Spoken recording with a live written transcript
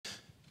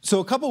So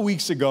a couple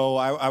weeks ago,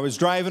 I was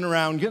driving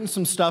around getting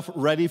some stuff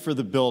ready for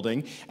the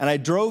building, and I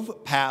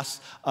drove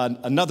past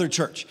another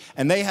church,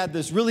 and they had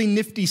this really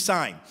nifty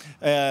sign,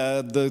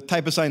 the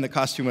type of sign that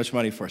costs too much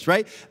money for us,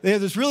 right? They had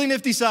this really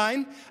nifty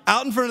sign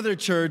out in front of their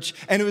church,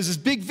 and it was this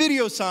big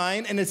video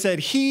sign, and it said,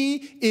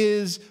 "He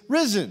is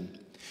risen."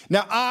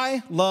 Now,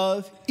 I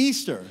love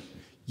Easter.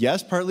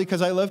 Yes, partly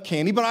because I love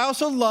candy, but I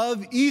also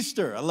love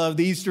Easter. I love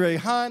the Easter egg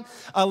hunt.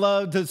 I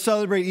love to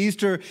celebrate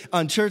Easter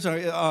on church,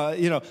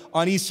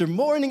 on Easter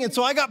morning. And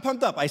so I got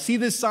pumped up. I see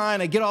this sign.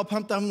 I get all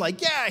pumped up. I'm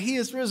like, yeah, he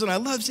is risen. I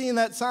love seeing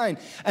that sign.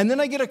 And then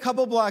I get a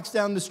couple blocks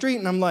down the street,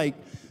 and I'm like,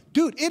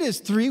 dude, it is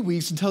 3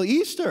 weeks until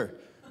Easter.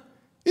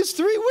 It's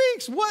 3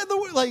 weeks.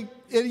 What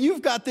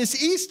you've got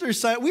this Easter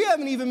sign. We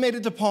haven't even made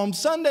it to Palm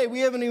Sunday. We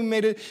haven't even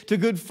made it to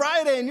Good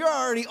Friday, and you're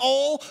already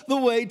all the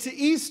way to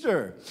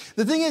Easter.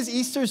 The thing is,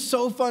 Easter is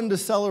so fun to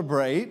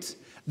celebrate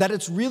that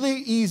it's really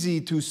easy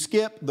to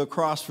skip the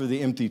cross for the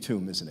empty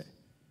tomb, isn't it?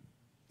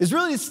 It's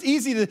really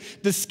easy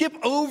to skip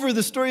over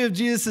the story of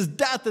Jesus'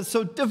 death. It's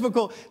so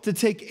difficult to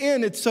take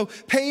in. It's so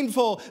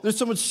painful. There's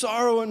so much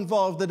sorrow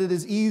involved that it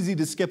is easy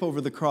to skip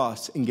over the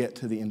cross and get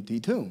to the empty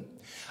tomb.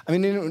 I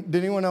mean, did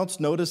anyone else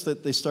notice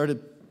that they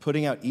started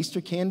putting out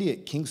Easter candy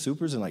at King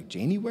Soopers in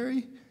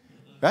January?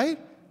 Right?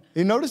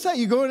 You notice that?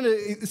 You go into,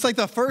 it's like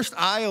the first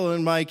aisle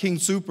in my King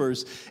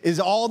Soopers is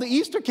all the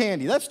Easter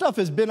candy. That stuff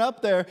has been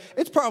up there.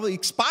 It's probably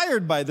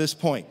expired by this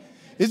point.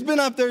 It's been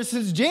up there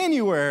since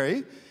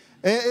January.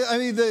 I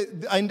mean,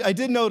 I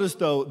did notice,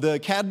 though, the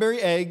Cadbury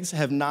eggs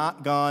have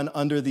not gone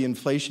under the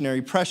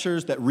inflationary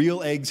pressures that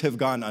real eggs have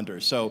gone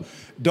under. So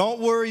don't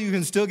worry, you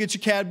can still get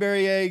your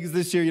Cadbury eggs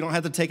this year. You don't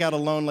have to take out a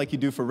loan like you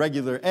do for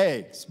regular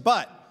eggs.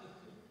 But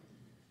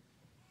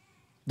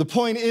the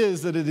point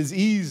is that it is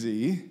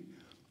easy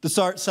to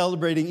start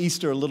celebrating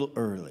Easter a little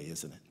early,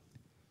 isn't it?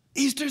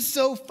 Easter's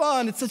so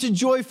fun. It's such a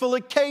joyful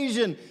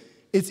occasion.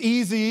 It's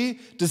easy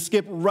to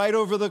skip right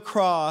over the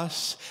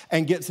cross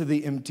and get to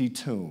the empty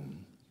tomb.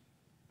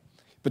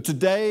 But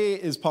today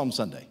is Palm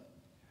Sunday.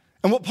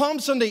 And what Palm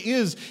Sunday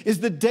is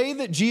the day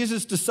that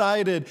Jesus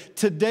decided,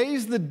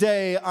 today's the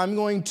day I'm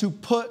going to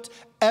put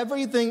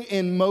everything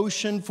in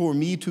motion for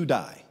me to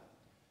die.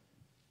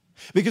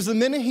 Because the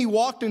minute he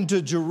walked into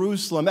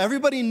Jerusalem,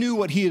 everybody knew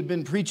what he had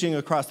been preaching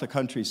across the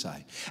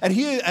countryside. And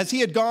as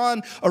he had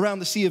gone around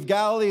the Sea of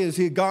Galilee, as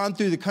he had gone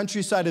through the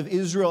countryside of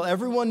Israel,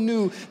 everyone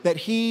knew that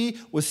he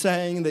was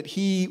saying that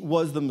he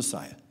was the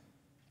Messiah.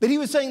 That he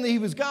was saying that he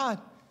was God.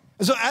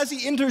 And so as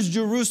he enters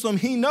Jerusalem,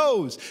 he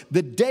knows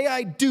the day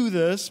I do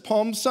this,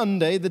 Palm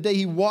Sunday, the day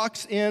he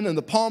walks in and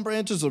the palm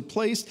branches are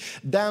placed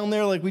down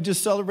there like we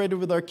just celebrated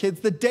with our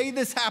kids, the day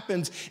this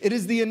happens, it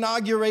is the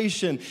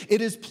inauguration. It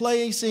is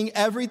placing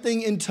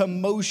everything into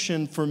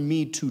motion for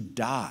me to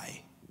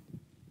die.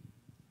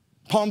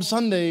 Palm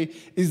Sunday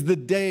is the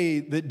day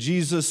that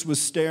Jesus was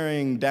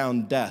staring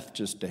down death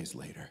just days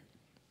later.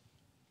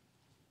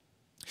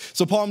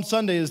 So Palm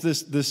Sunday is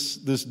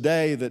this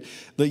day that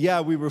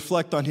we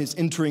reflect on his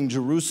entering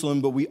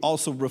Jerusalem, but we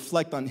also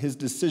reflect on his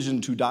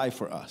decision to die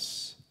for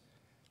us.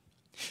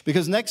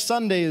 Because next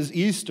Sunday is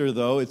Easter,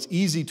 though. It's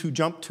easy to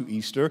jump to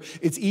Easter.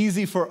 It's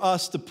easy for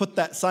us to put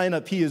that sign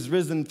up, he is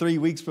risen 3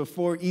 weeks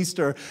before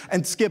Easter,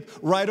 and skip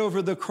right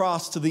over the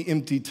cross to the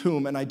empty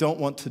tomb, and I don't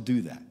want to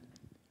do that.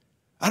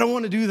 I don't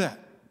want to do that.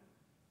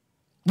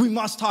 We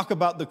must talk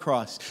about the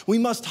cross. We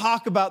must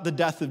talk about the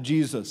death of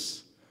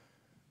Jesus.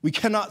 We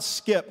cannot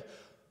skip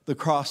the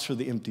cross for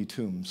the empty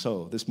tomb.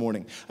 So this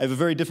morning, I have a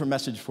very different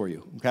message for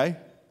you, okay?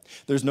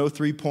 There's no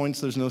 3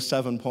 points. There's no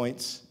 7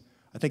 points.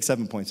 I think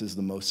 7 points is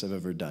the most I've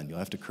ever done. You'll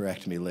have to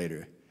correct me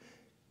later.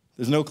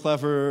 There's no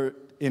clever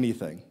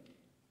anything.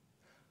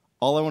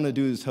 All I want to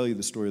do is tell you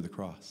the story of the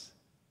cross.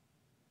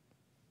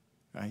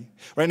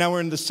 Right now we're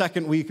in the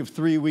second week of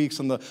 3 weeks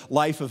on the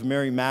life of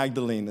Mary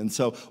Magdalene. And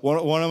so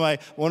one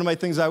of my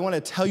things, I want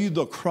to tell you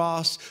the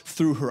cross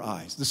through her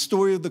eyes. The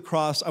story of the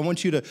cross, I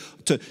want you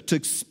to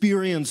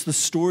experience the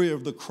story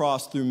of the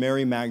cross through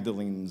Mary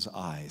Magdalene's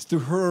eyes, through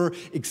her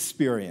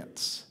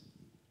experience.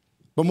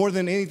 But more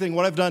than anything,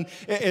 what I've done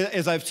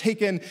is I've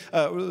taken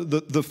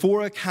the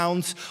 4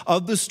 accounts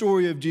of the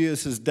story of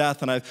Jesus'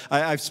 death, and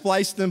I've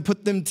spliced them,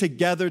 put them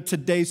together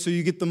today so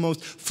you get the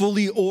most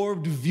fully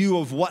orbed view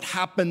of what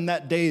happened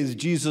that day as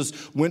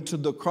Jesus went to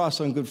the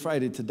cross on Good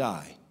Friday to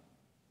die.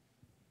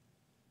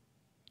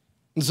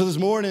 And so this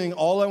morning,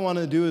 all I want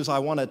to do is I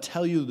want to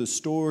tell you the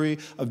story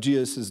of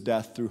Jesus'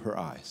 death through her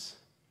eyes.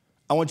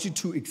 I want you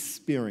to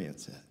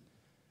experience it.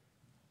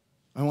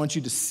 I want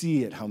you to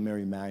see it how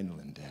Mary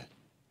Magdalene did.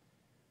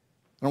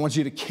 And I want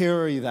you to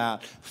carry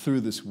that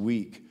through this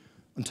week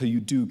until you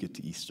do get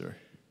to Easter.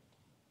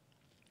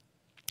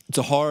 It's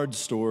a hard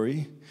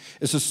story.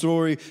 It's a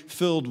story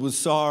filled with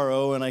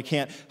sorrow, and I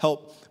can't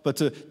help but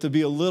to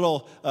be a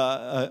little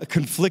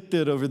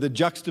conflicted over the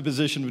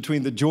juxtaposition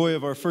between the joy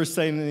of our first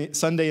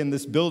Sunday in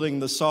this building,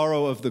 the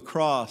sorrow of the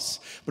cross.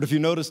 But if you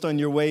noticed on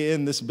your way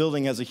in, this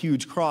building has a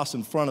huge cross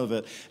in front of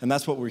it, and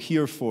that's what we're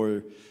here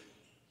for,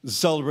 to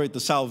celebrate the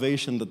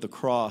salvation that the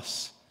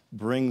cross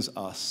brings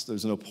us.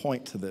 There's no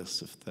point to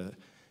this if that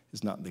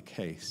is not the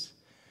case.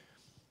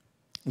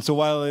 And so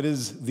while it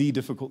is the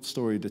difficult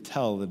story to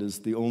tell, it is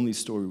the only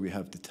story we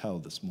have to tell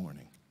this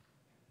morning.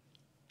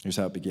 Here's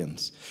how it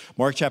begins.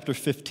 Mark chapter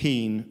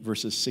 15,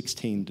 verses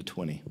 16 to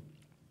 20.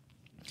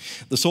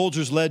 The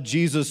soldiers led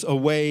Jesus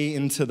away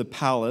into the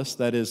palace,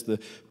 that is the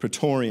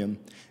praetorium,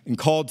 and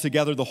called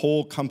together the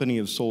whole company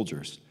of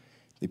soldiers.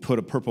 They put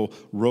a purple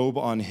robe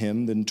on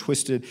him, then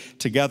twisted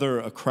together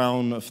a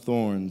crown of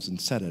thorns and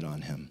set it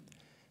on him.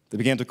 They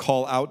began to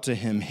call out to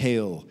him,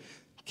 "Hail,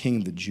 King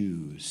of the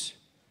Jews."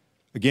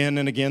 Again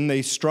and again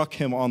they struck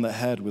him on the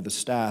head with a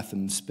staff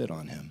and spit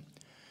on him.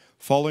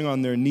 Falling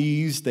on their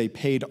knees, they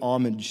paid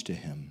homage to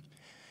him.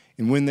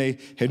 And when they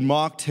had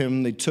mocked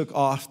him, they took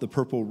off the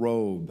purple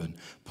robe and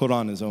put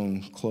on his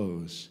own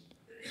clothes.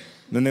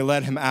 Then they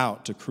led him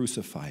out to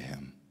crucify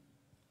him.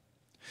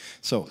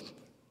 So,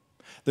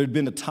 there'd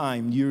been a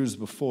time years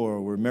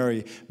before where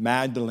Mary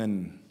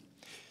Magdalene,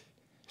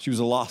 she was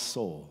a lost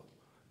soul.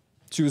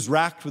 She was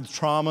racked with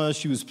trauma.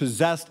 She was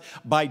possessed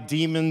by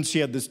demons. She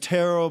had this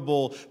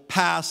terrible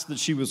past that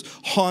she was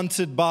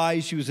haunted by.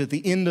 She was at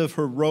the end of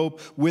her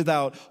rope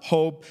without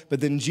hope.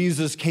 But then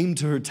Jesus came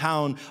to her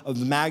town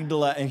of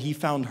Magdala and he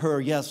found her,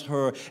 yes,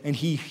 her, and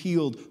he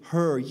healed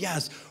her,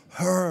 yes,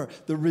 her,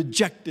 the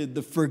rejected,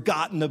 the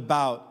forgotten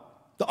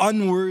about, the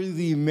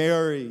unworthy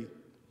Mary.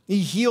 He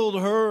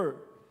healed her.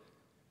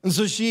 And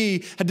so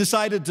she had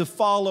decided to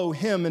follow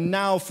him, and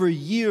now for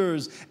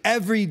years,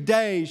 every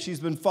day she's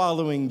been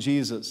following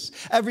Jesus.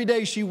 Every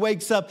day she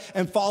wakes up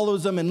and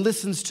follows him and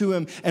listens to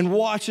him and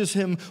watches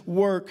him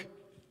work.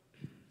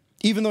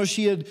 Even though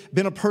she had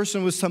been a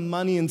person with some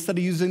money, instead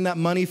of using that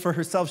money for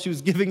herself, she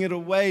was giving it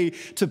away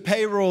to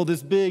payroll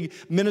this big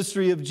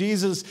ministry of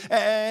Jesus.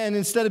 And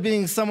instead of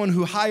being someone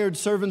who hired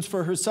servants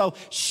for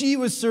herself, she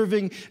was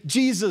serving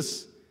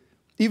Jesus.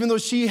 Even though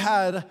she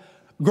had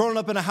grown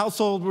up in a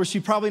household where she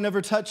probably never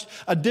touched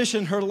a dish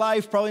in her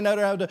life, probably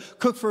never had to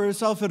cook for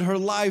herself in her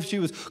life. She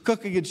was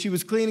cooking and she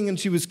was cleaning and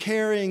she was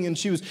caring and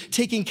she was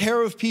taking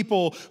care of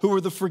people who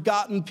were the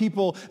forgotten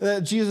people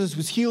that Jesus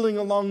was healing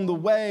along the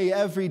way.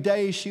 Every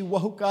day she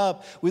woke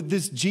up with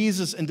this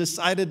Jesus and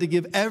decided to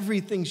give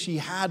everything she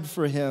had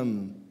for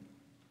him.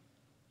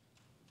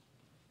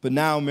 But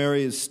now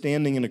Mary is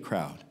standing in a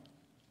crowd.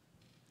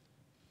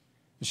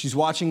 She's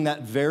watching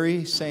that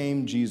very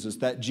same Jesus,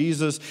 that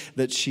Jesus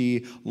that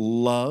she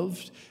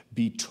loved,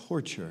 be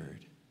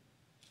tortured.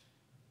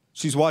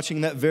 She's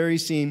watching that very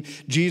same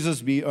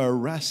Jesus be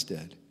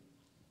arrested.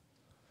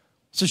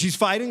 So she's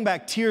fighting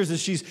back tears as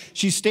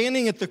she's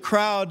standing at the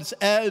crowd's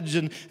edge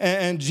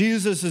and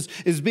Jesus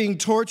is being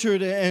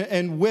tortured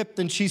and whipped,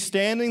 and she's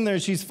standing there.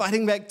 She's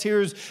fighting back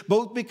tears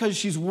both because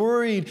she's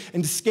worried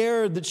and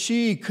scared that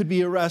she could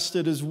be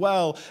arrested as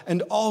well,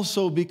 and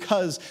also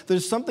because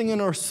there's something in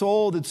her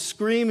soul that's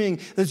screaming,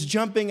 that's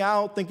jumping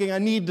out, thinking, I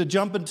need to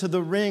jump into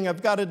the ring.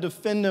 I've got to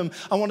defend him.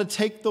 I want to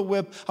take the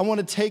whip. I want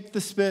to take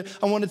the spit.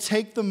 I want to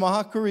take the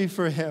mockery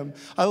for him.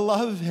 I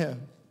love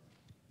him.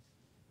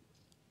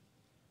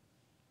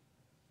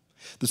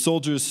 The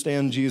soldiers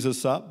stand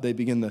Jesus up. They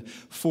begin to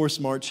force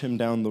march him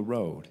down the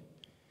road.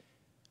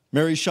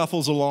 Mary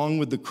shuffles along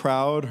with the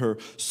crowd. Her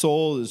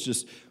soul is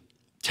just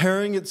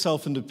tearing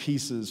itself into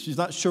pieces. She's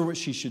not sure what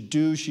she should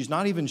do. She's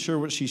not even sure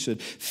what she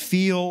should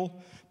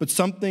feel. But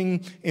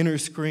something in her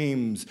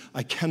screams,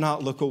 I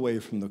cannot look away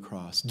from the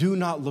cross. Do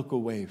not look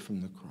away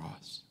from the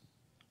cross.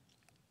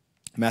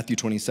 Matthew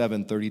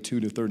 27, 32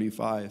 to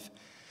 35.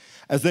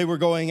 As they were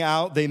going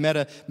out, they met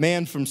a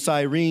man from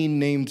Cyrene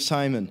named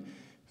Simon,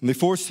 and they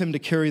forced him to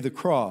carry the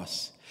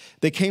cross.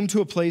 They came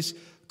to a place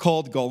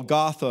called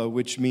Golgotha,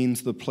 which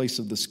means the place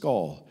of the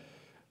skull.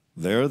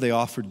 There they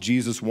offered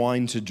Jesus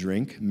wine to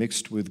drink,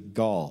 mixed with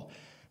gall.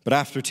 But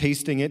after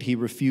tasting it, he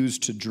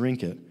refused to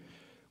drink it.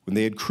 When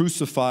they had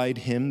crucified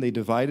him, they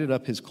divided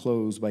up his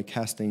clothes by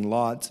casting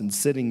lots, and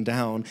sitting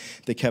down,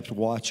 they kept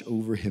watch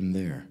over him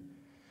there.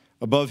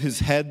 Above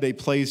his head, they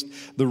placed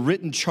the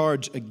written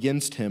charge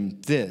against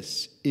him,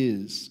 "This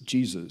is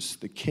Jesus,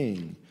 the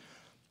King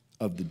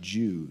of the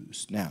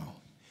Jews." Now,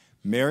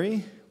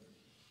 Mary,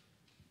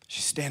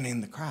 she's standing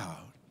in the crowd.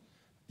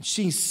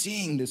 She's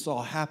seeing this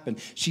all happen.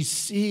 She's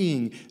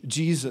seeing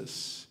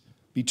Jesus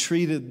be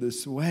treated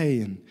this way,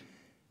 and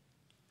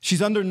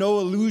she's under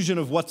no illusion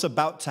of what's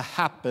about to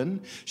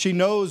happen. She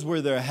knows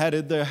where they're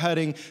headed. They're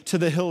heading to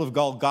the hill of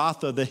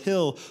Golgotha, the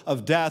hill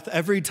of death.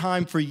 Every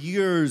time for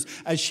years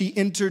as she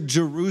entered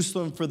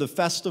Jerusalem for the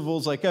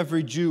festivals, like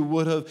every Jew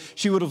would have,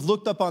 she would have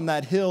looked up on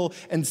that hill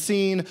and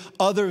seen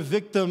other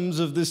victims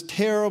of this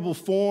terrible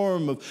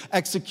form of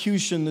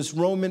execution, this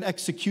Roman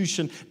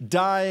execution,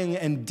 dying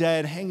and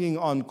dead, hanging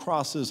on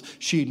crosses.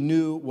 She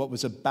knew what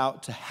was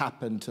about to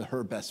happen to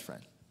her best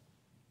friend.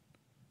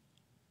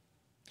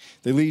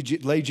 They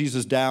lay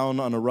Jesus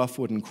down on a rough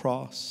wooden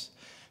cross.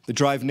 They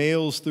drive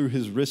nails through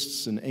his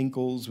wrists and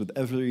ankles with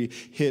every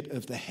hit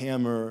of the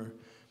hammer.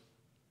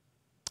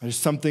 There's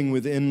something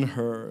within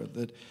her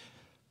that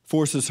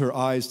forces her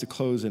eyes to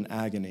close in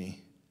agony.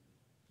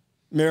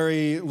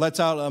 Mary lets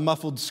out a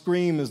muffled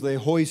scream as they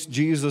hoist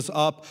Jesus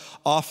up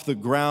off the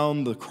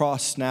ground, the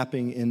cross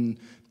snapping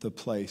into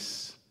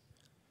place.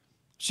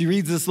 She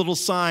reads this little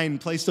sign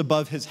placed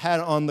above his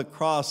head on the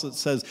cross that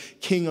says,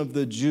 King of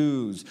the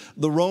Jews.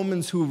 The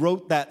Romans who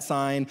wrote that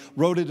sign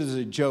wrote it as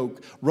a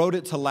joke, wrote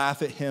it to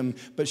laugh at him,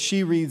 but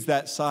she reads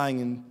that sign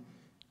and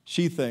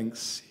she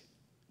thinks,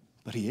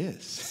 but he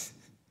is.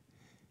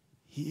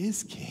 He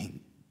is king.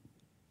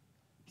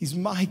 He's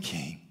my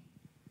king.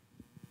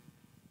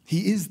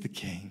 He is the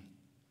king.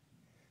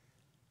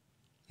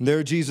 And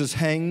there Jesus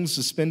hangs,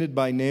 suspended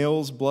by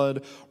nails,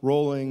 blood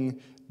rolling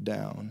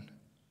down.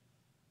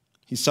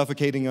 He's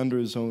suffocating under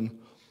his own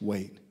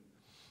weight.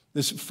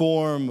 This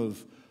form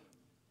of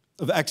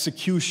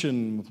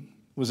execution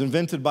was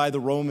invented by the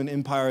Roman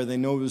Empire. They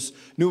knew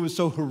it was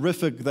so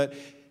horrific that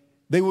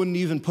they wouldn't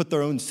even put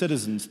their own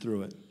citizens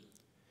through it.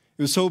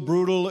 It was so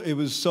brutal, it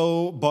was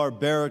so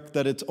barbaric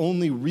that its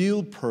only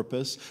real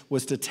purpose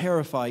was to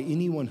terrify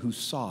anyone who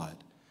saw it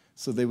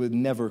so they would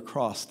never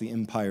cross the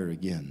empire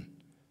again.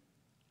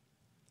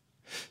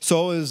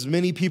 So as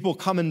many people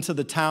come into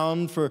the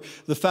town for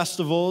the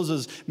festivals,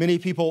 as many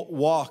people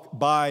walk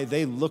by,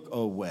 they look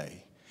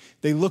away.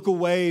 They look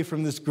away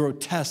from this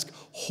grotesque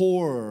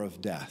horror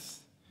of death,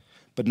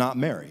 but not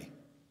Mary.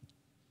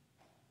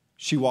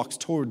 She walks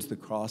towards the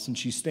cross and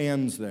she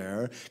stands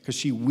there because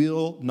she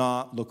will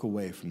not look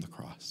away from the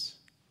cross.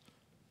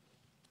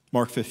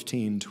 Mark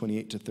 15,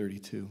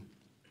 28-32.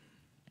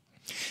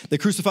 They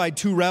crucified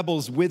 2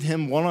 rebels with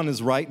him, one on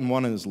his right and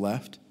one on his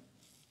left.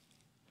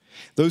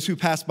 Those who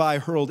passed by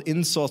hurled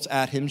insults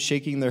at him,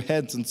 shaking their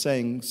heads and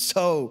saying,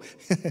 So,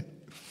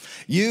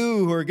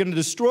 you who are going to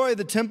destroy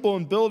the temple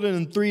and build it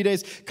in 3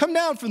 days, come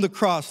down from the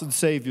cross and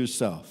save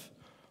yourself.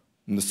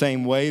 In the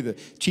same way, the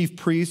chief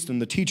priests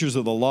and the teachers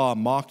of the law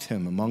mocked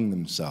him among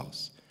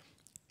themselves.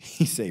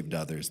 He saved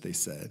others, they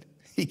said.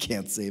 He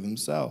can't save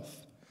himself.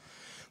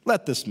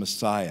 Let this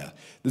Messiah,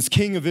 this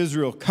King of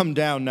Israel, come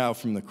down now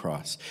from the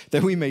cross,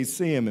 that we may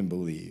see him and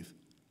believe.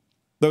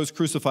 Those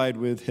crucified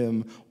with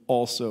him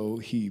also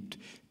heaped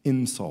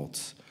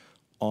insults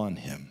on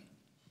him.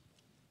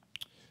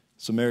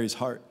 So Mary's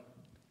heart,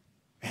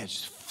 man,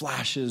 just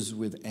flashes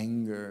with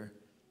anger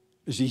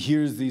as she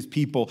hears these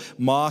people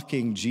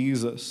mocking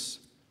Jesus.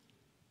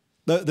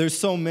 There's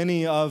so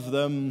many of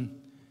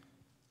them,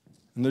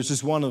 and there's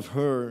just one of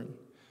her.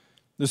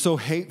 They're so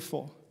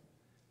hateful.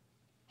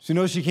 She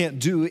knows she can't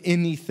do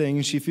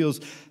anything. She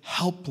feels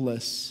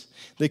helpless.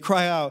 They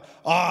cry out,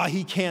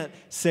 he can't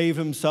save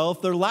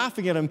himself. They're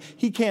laughing at him.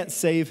 He can't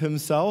save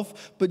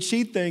himself. But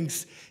she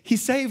thinks, he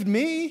saved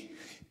me.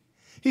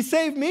 He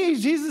saved me.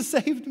 Jesus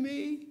saved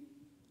me.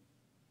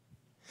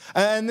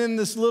 And then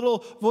this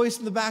little voice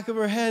in the back of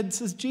her head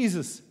says,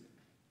 Jesus,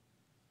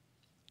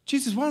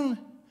 why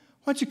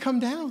don't you come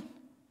down?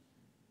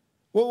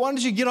 Well, why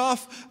don't you get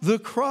off the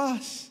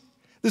cross?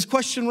 This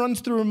question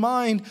runs through her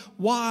mind.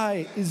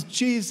 Why is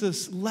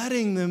Jesus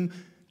letting them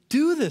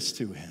do this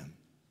to him?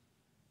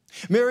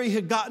 Mary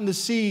had gotten to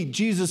see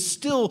Jesus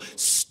still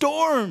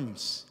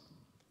storms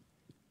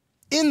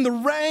in the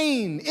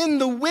rain, in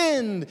the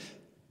wind,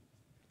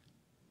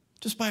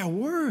 just by a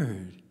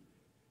word.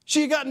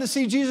 She had gotten to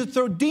see Jesus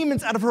throw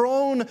demons out of her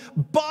own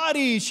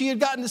body. She had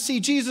gotten to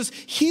see Jesus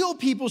heal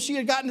people. She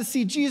had gotten to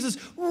see Jesus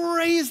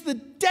raise the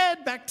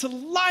dead back to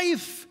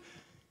life.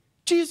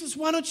 Jesus,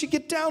 why don't you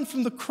get down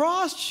from the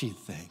cross, she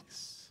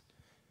thinks.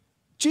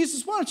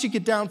 Jesus, why don't you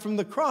get down from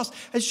the cross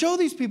and show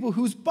these people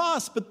who's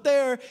boss? But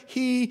there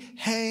he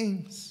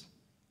hangs.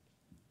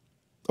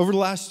 Over the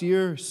last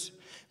years,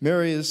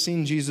 Mary has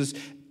seen Jesus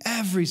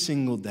every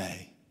single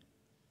day.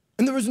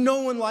 And there was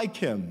no one like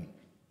him.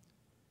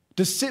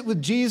 To sit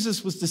with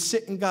Jesus was to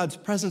sit in God's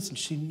presence, and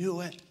she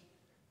knew it.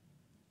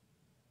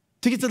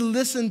 To get to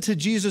listen to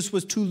Jesus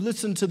was to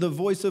listen to the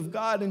voice of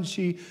God, and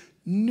she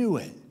knew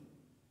it.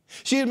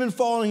 She had been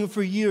following him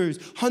for years,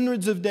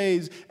 hundreds of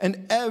days,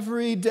 and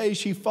every day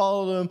she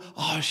followed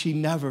him, she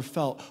never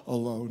felt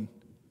alone.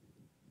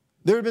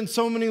 There had been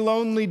so many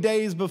lonely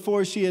days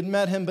before she had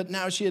met him, but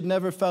now she had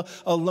never felt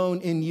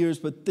alone in years.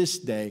 But this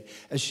day,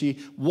 as she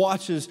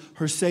watches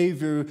her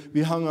Savior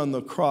be hung on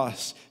the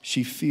cross,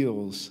 she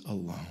feels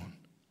alone,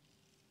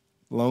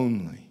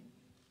 lonely.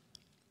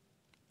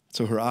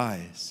 So her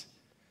eyes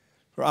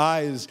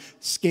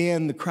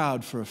scan the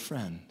crowd for a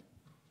friend.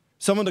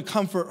 Someone to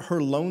comfort her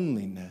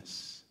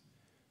loneliness.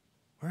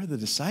 Where are the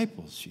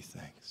disciples, she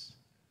thinks?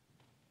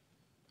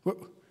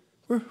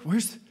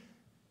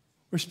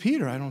 Where's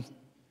Peter? I don't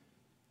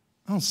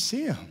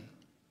see him.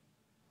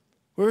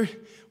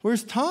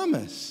 Where's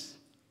Thomas?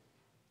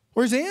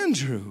 Where's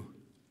Andrew?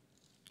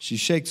 She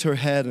shakes her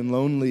head in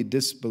lonely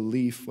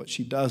disbelief. What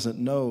she doesn't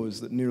know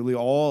is that nearly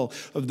all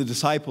of the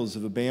disciples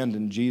have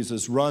abandoned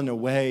Jesus, run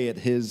away at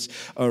his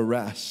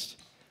arrest.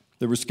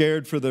 They were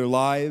scared for their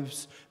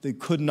lives. They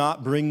could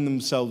not bring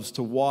themselves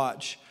to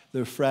watch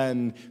their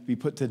friend be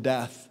put to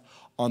death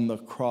on the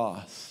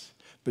cross.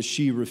 But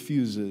she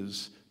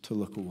refuses to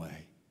look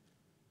away.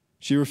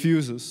 She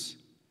refuses.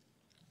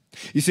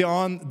 You see,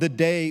 on the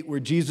day where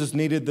Jesus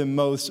needed them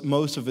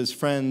most of his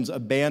friends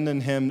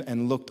abandoned him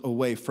and looked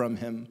away from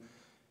him.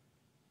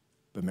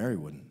 But Mary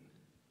wouldn't.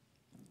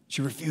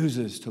 She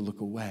refuses to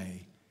look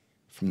away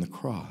from the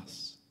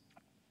cross.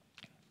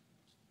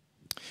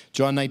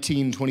 John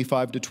 19,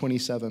 25 to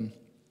 27.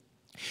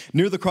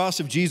 Near the cross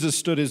of Jesus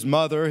stood his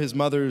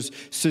mother's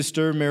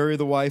sister, Mary,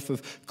 the wife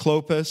of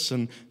Clopas,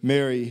 and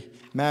Mary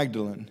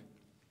Magdalene.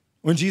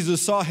 When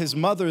Jesus saw his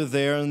mother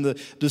there and the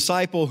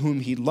disciple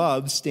whom he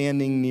loved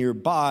standing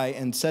nearby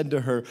and said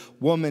to her,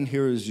 "Woman,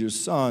 here is your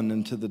son,"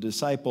 and to the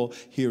disciple,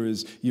 "Here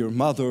is your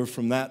mother,"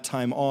 from that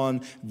time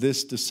on,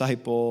 this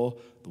disciple,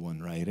 the one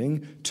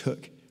writing,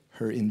 took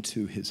her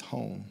into his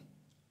home.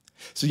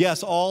 So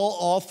yes,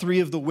 all three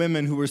of the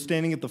women who were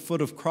standing at the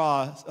foot of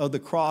the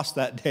cross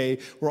that day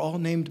were all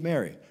named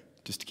Mary,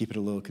 just to keep it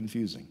a little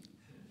confusing.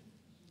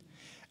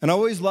 And I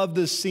always love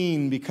this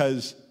scene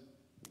because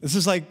this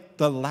is like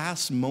the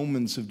last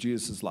moments of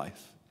Jesus'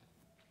 life.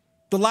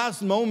 The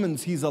last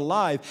moments he's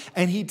alive,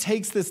 and he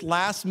takes this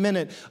last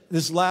minute,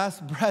 this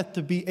last breath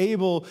to be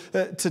able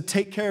to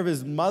take care of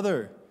his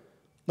mother.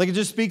 Like, it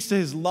just speaks to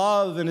his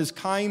love and his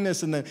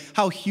kindness and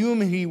how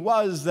human he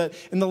was, that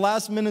in the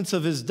last minutes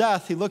of his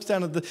death, he looks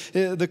down at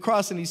the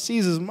cross and he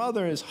sees his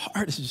mother and his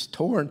heart is just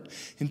torn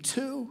in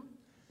two.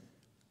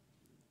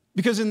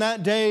 Because in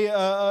that day,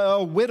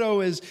 a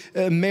widow, as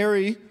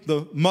Mary,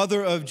 the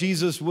mother of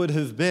Jesus, would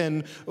have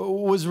been,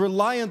 was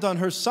reliant on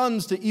her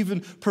sons to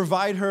even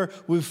provide her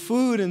with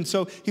food. And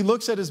so he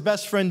looks at his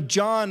best friend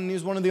John, and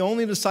he's one of the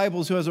only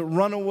disciples who hasn't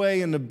run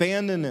away and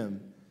abandoned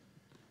him.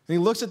 And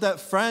he looks at that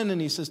friend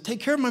and he says, "Take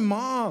care of my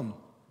mom."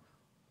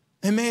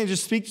 And man, it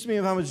just speaks to me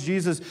of how much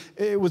Jesus,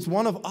 it was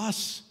one of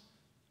us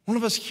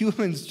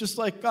humans, just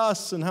like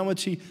us, and how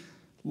much he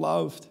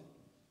loved.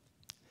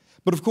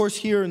 But of course,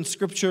 here in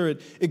Scripture,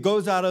 it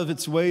goes out of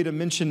its way to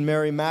mention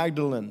Mary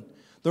Magdalene.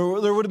 There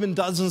would have been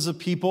dozens of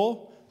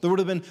people. There would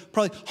have been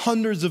probably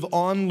hundreds of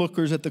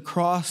onlookers at the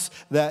cross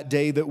that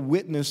day that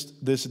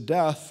witnessed this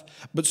death.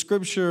 But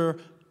Scripture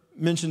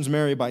mentions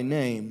Mary by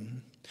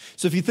name.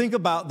 So if you think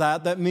about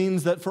that, that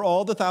means that for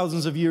all the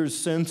thousands of years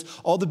since,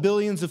 all the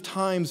billions of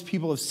times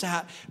people have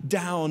sat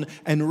down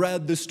and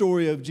read the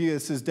story of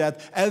Jesus'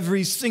 death,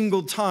 every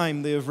single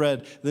time they have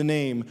read the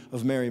name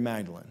of Mary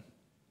Magdalene.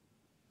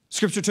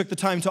 Scripture took the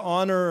time to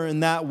honor her in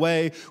that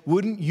way.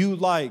 Wouldn't you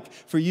like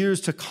for years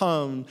to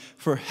come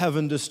for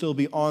heaven to still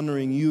be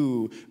honoring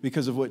you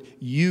because of what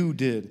you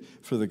did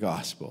for the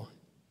gospel?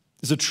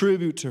 It's a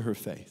tribute to her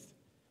faith.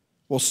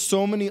 While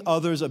so many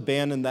others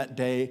abandoned that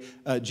day,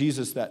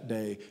 Jesus that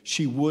day,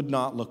 she would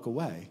not look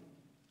away.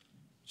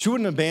 She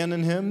wouldn't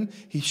abandon him.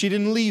 She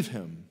didn't leave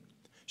him.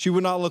 She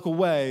would not look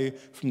away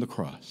from the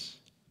cross.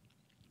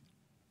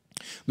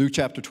 Luke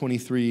chapter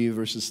 23,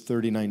 verses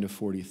 39 to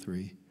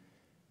 43.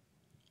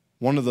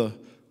 One of the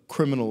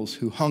criminals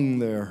who hung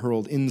there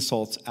hurled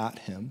insults at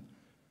him.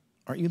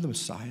 "Aren't you the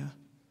Messiah?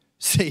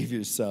 Save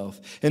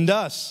yourself and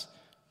us."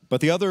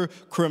 But the other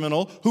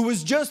criminal, who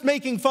was just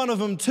making fun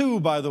of him too,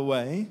 by the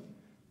way,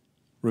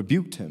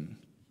 rebuked him.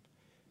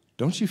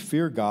 "Don't you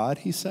fear God,"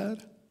 he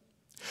said,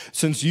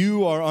 "since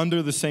you are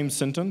under the same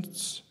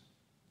sentence?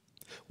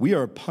 We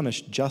are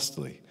punished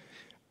justly,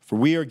 for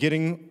we are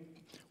getting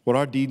what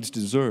our deeds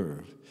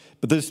deserve.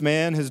 But this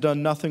man has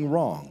done nothing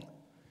wrong."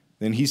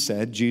 Then he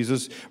said,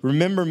 "Jesus,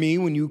 remember me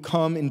when you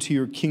come into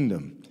your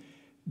kingdom."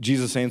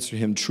 Jesus answered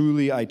him,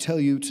 "Truly, I tell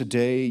you,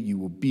 today you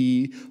will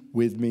be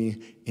with me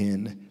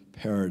in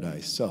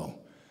paradise." So,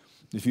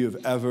 if you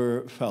have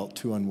ever felt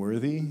too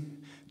unworthy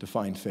to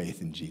find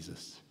faith in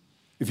Jesus,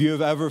 if you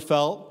have ever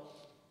felt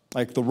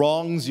like the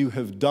wrongs you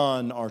have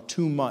done are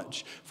too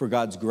much for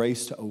God's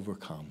grace to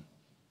overcome,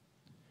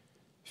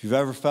 if you've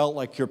ever felt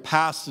like your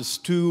past is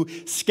too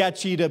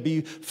sketchy to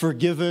be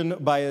forgiven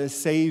by a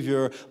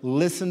Savior,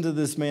 listen to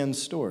this man's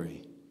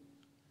story.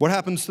 What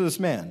happens to this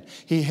man?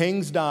 He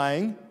hangs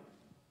dying.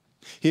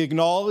 He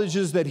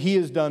acknowledges that he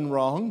has done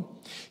wrong.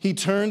 He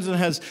turns and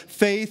has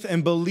faith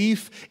and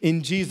belief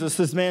in Jesus.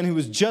 This man who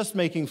was just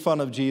making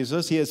fun of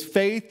Jesus, he has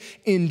faith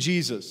in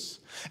Jesus.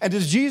 And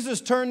does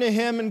Jesus turn to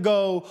him and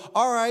go,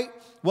 "All right,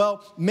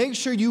 well, make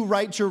sure you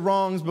right your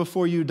wrongs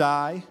before you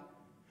die"?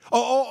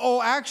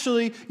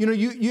 Actually,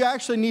 you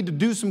actually need to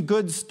do some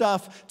good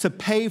stuff to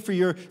pay for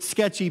your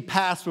sketchy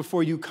past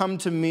before you come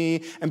to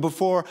me and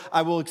before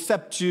I will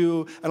accept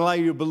you and allow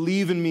you to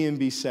believe in me and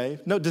be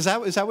saved? No, is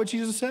that what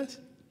Jesus says?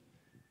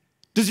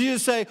 Does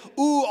Jesus say,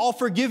 "Ooh, I'll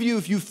forgive you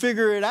if you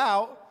figure it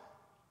out"?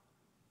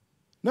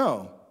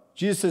 No.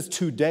 Jesus says,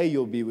 "Today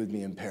you'll be with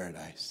me in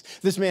paradise."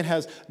 This man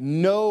has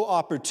no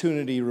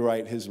opportunity to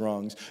right his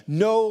wrongs,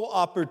 no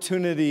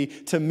opportunity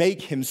to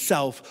make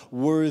himself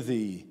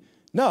worthy.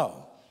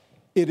 No.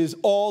 It is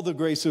all the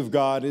grace of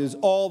God. It is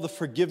all the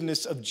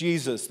forgiveness of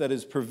Jesus that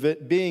is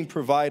being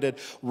provided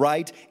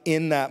right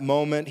in that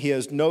moment. He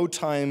has no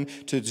time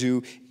to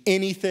do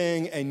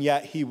anything, and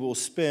yet he will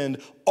spend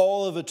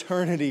all of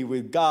eternity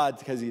with God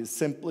because he is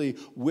simply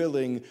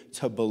willing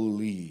to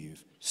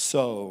believe.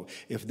 So,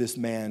 if this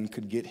man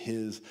could get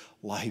his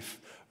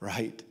life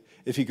right,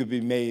 if he could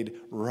be made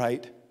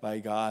right by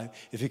God,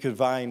 if he could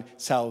find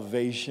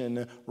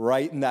salvation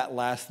right in that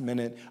last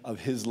minute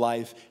of his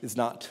life, it's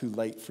not too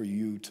late for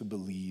you to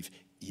believe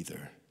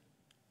either.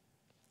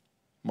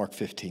 Mark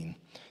 15,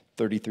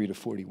 33 to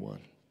 41.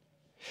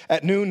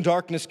 At noon,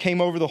 darkness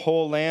came over the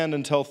whole land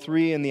until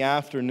 3 in the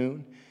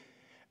afternoon.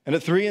 And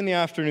at 3 in the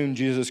afternoon,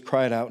 Jesus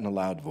cried out in a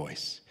loud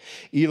voice,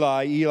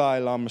 Eli, Eli,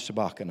 lama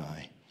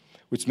sabachthani,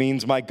 which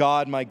means, my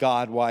God,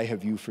 why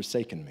have you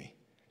forsaken me?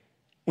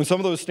 When some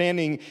of those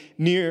standing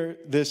near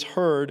this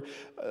heard,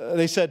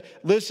 they said,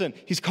 listen,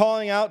 he's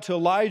calling out to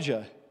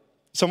Elijah.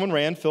 Someone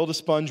ran, filled a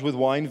sponge with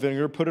wine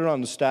vinegar, put it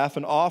on the staff,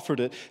 and offered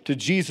it to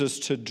Jesus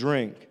to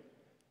drink.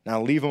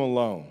 Now leave him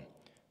alone.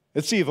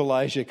 Let's see if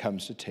Elijah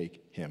comes to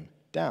take him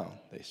down,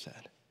 they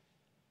said.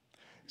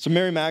 So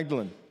Mary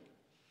Magdalene,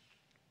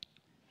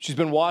 she's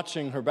been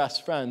watching her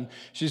best friend.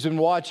 She's been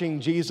watching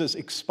Jesus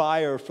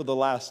expire for the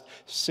last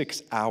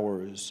 6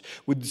 hours.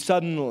 When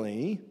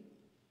suddenly,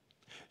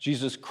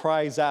 Jesus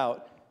cries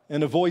out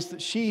in a voice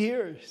that she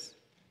hears,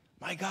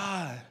 my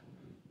God,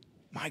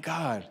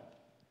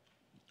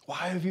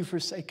 why have you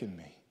forsaken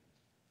me?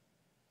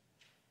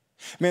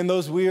 Man,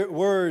 those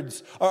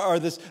words are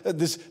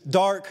this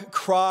dark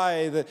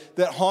cry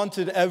that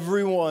haunted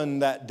everyone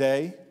that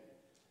day,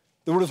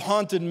 that would have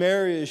haunted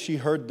Mary as she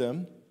heard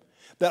them,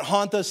 that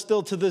haunt us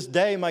still to this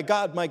day. My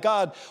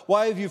God,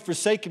 why have you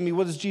forsaken me?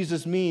 What does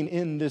Jesus mean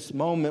in this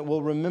moment?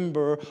 Well,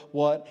 remember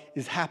what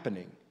is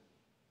happening.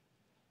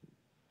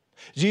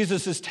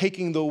 Jesus is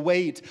taking the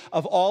weight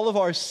of all of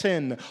our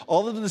sin,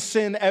 all of the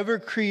sin ever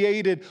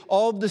created,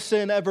 all of the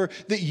sin ever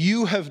that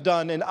you have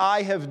done and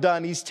I have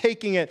done. He's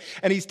taking it,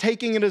 and he's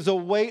taking it as a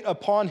weight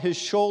upon his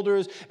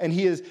shoulders, and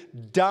he is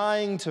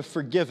dying to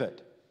forgive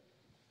it.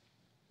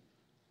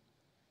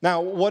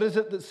 Now, what is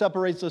it that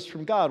separates us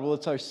from God? Well,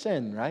 it's our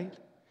sin, right?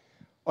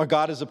 Our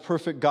God is a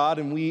perfect God,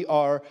 and we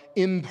are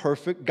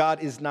imperfect.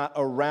 God is not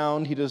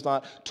around. He does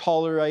not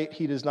tolerate.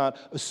 He does not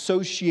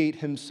associate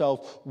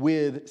himself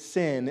with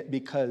sin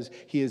because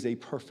he is a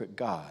perfect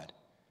God.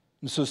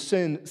 And so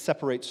sin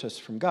separates us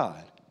from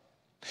God.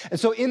 And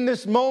so in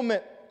this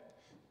moment,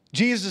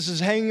 Jesus is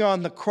hanging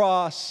on the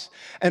cross,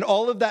 and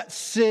all of that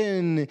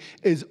sin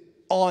is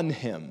on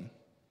him.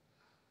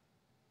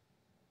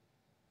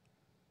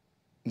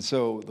 And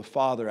so the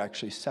Father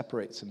actually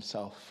separates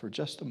himself for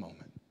just a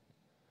moment.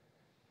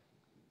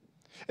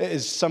 It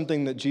is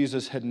something that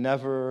Jesus had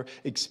never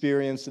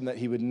experienced and that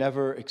he would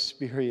never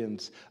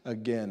experience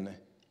again.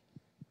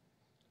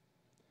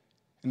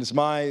 And it's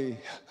my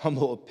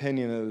humble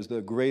opinion it was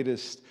the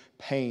greatest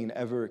pain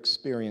ever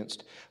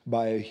experienced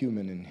by a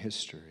human in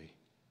history.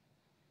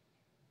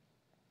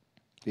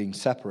 Being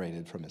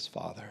separated from his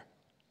Father.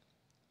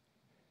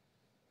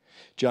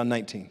 John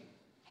 19,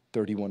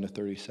 31 to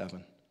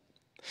 37.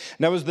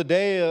 Now it was the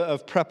day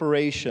of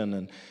preparation,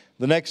 and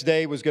the next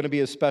day was going to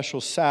be a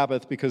special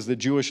Sabbath because the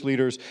Jewish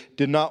leaders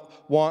did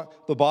not want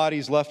the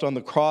bodies left on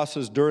the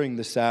crosses during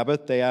the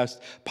Sabbath. They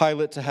asked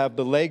Pilate to have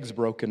the legs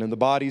broken and the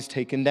bodies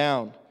taken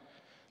down.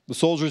 The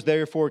soldiers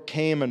therefore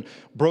came and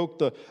broke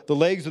the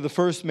legs of the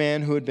first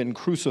man who had been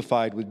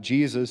crucified with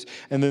Jesus,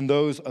 and then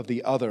those of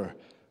the other.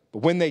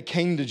 But when they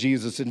came to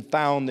Jesus and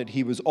found that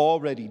he was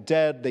already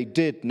dead, they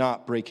did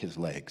not break his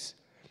legs.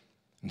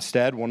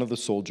 Instead, one of the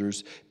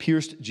soldiers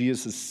pierced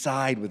Jesus'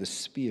 side with a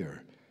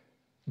spear,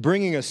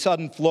 bringing a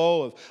sudden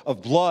flow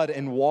of blood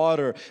and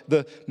water.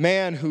 The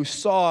man who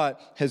saw it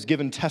has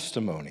given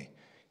testimony,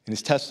 and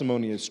his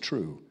testimony is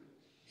true.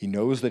 He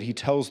knows that he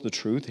tells the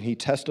truth, and he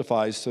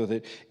testifies so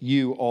that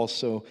you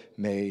also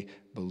may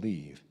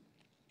believe.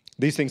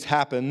 These things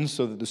happen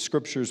so that the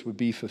scriptures would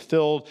be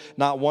fulfilled.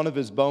 Not one of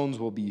his bones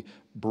will be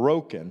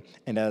broken,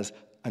 and as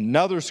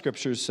another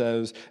scripture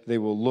says, they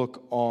will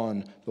look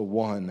on the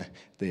one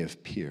they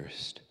have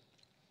pierced.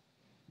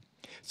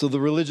 So the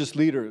religious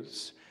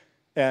leaders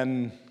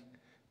and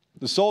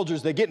the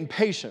soldiers, they get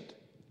impatient.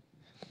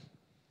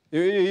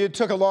 It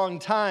took a long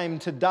time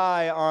to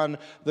die on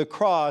the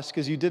cross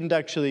because you didn't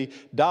actually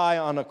die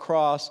on a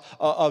cross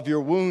of your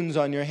wounds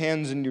on your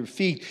hands and your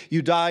feet.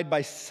 You died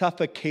by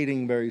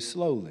suffocating very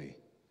slowly.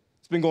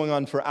 It's been going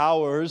on for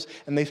hours,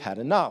 and they've had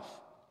enough.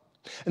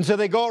 And so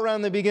they go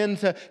around, they begin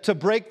to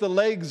break the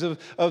legs of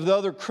the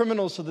other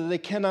criminals so that they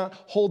cannot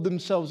hold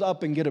themselves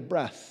up and get a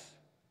breath.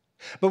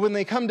 But when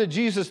they come to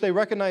Jesus, they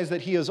recognize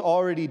that he is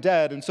already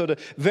dead. And so to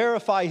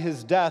verify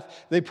his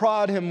death, they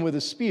prod him with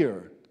a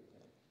spear.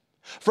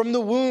 From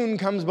the wound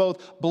comes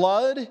both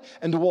blood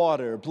and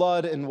water.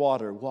 Blood and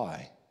water.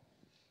 Why?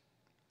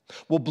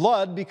 Well,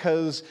 blood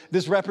because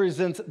this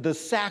represents the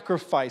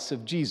sacrifice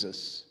of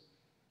Jesus.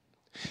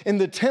 In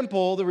the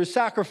temple, there were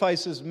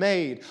sacrifices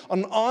made on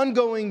an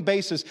ongoing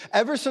basis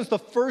ever since the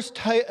first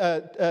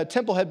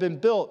temple had been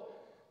built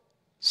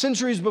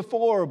centuries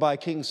before by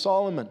King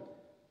Solomon.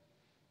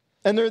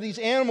 And there are these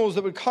animals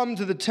that would come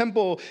to the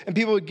temple, and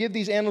people would give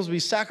these animals to be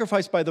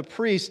sacrificed by the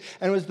priest,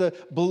 and it was the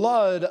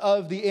blood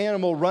of the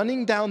animal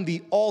running down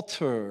the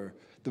altar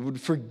that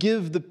would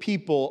forgive the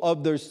people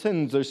of their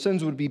sins. Their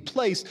sins would be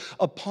placed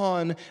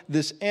upon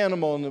this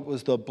animal, and it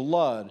was the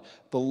blood,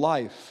 the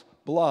life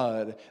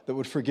blood, that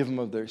would forgive them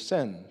of their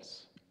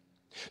sins.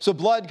 So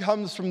blood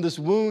comes from this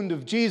wound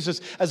of Jesus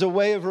as a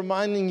way of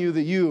reminding you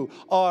that you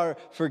are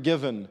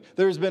forgiven.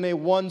 There's been a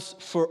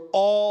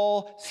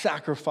once-for-all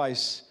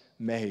sacrifice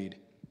made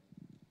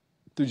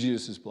through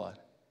Jesus' blood.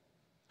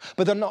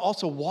 But then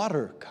also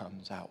water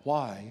comes out.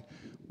 Why?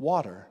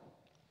 Water.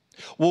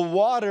 Well,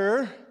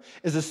 water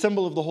is a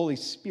symbol of the Holy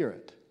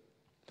Spirit.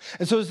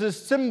 And so it's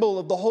this symbol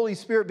of the Holy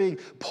Spirit being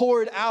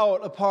poured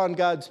out upon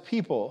God's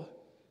people.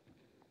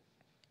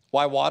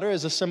 Why water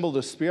is a symbol of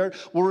the Spirit?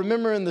 Well,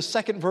 remember in the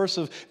second verse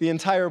of the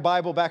entire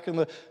Bible, back in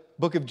the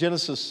book of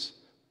Genesis,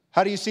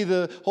 how do you see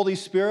the Holy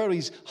Spirit?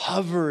 He's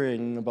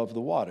hovering above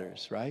the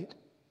waters, right?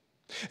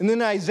 And then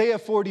in Isaiah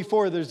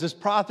 44, there's this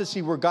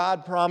prophecy where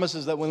God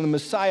promises that when the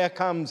Messiah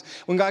comes,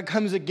 when God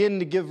comes again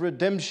to give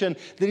redemption,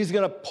 that he's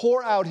going to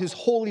pour out his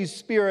Holy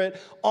Spirit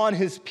on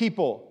his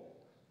people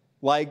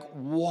like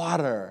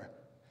water,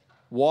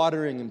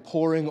 watering and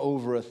pouring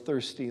over a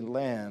thirsty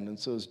land. And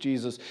so as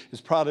Jesus is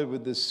prodded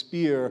with this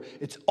spear,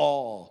 it's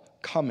all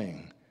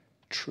coming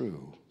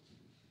true.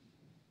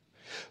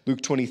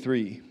 Luke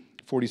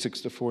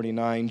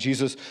 23:46-49,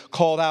 Jesus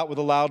called out with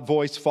a loud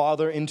voice,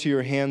 "Father, into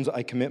your hands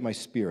I commit my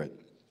spirit."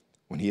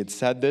 When he had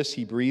said this,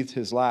 he breathed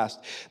his last.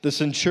 The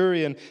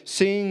centurion,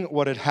 seeing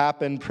what had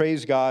happened,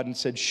 praised God and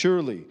said,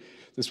 "Surely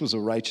this was a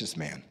righteous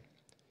man."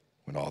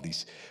 When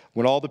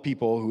all the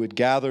people who had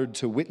gathered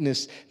to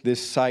witness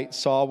this sight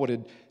saw what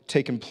had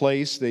taken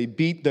place, they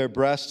beat their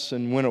breasts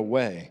and went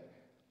away.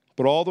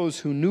 But all those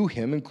who knew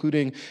him,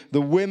 including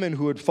the women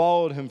who had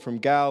followed him from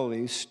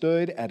Galilee,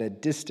 stood at a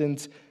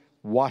distance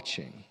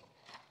watching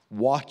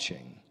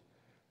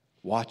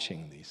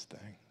these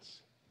things.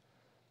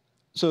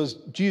 So as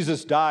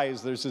Jesus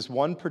dies, there's this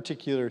one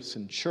particular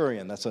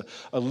centurion that's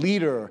a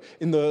leader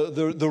in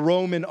the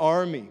Roman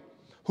army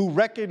who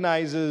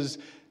recognizes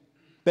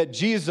that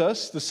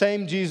Jesus, the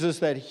same Jesus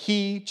that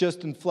he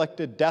just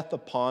inflicted death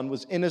upon,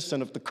 was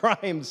innocent of the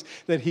crimes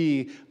that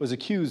he was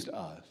accused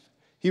of.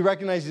 He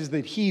recognizes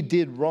that he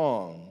did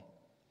wrong,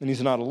 and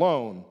he's not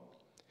alone.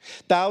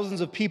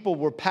 Thousands of people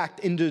were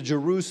packed into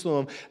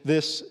Jerusalem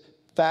this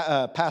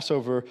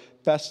Passover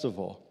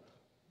festival.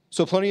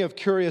 So plenty of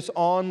curious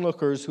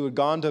onlookers who had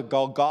gone to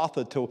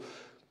Golgotha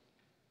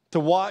to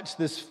watch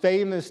this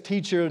famous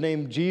teacher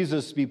named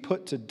Jesus be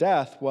put to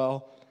death,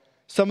 well,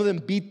 some of them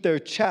beat their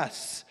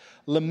chests,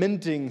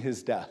 lamenting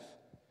his death,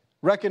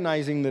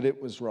 recognizing that it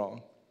was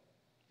wrong.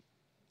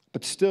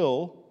 But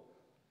still,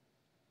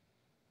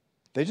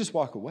 they just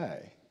walk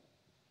away.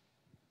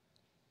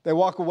 They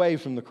walk away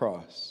from the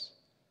cross.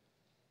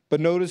 But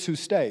notice who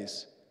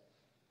stays.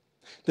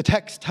 The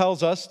text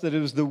tells us that it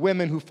was the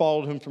women who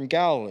followed him from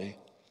Galilee.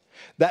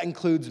 That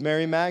includes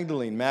Mary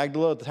Magdalene.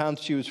 Magdala, the town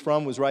she was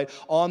from, was right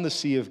on the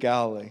Sea of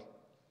Galilee.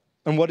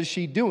 And what is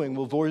she doing?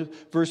 Well,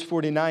 verse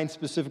 49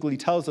 specifically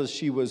tells us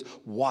she was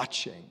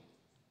watching.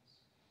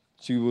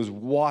 She was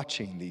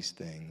watching these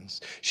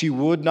things. She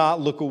would not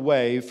look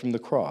away from the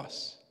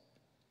cross.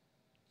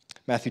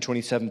 Matthew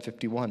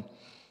 27:51.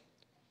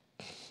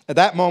 At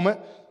that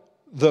moment,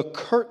 the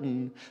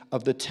curtain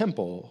of the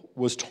temple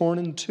was torn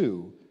in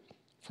two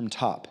from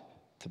top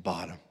to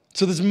bottom.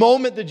 So this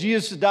moment that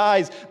Jesus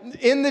dies,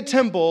 in the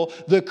temple,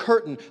 the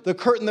curtain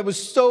that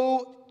was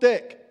so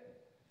thick,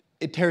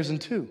 it tears in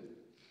two.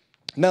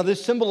 Now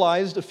this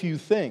symbolized a few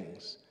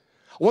things.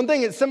 One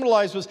thing it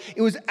symbolized was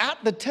it was at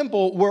the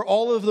temple where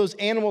all of those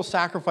animal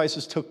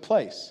sacrifices took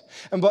place.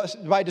 And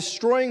by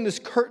destroying this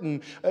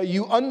curtain,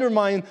 you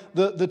undermine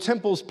the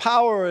temple's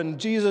power, and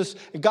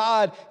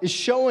God is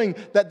showing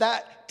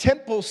that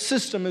temple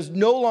system is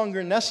no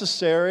longer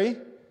necessary.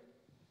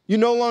 You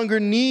no longer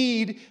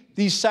need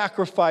these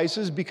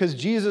sacrifices because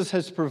Jesus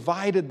has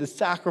provided the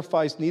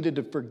sacrifice needed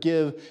to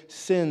forgive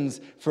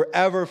sins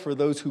forever for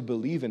those who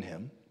believe in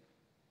him.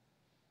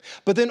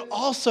 But then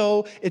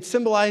also, it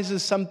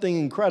symbolizes something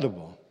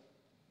incredible.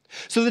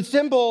 So the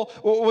temple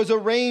was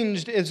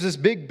arranged as this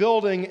big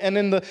building, and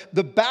in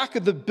the back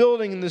of the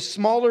building, in this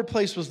smaller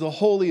place, was the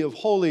Holy of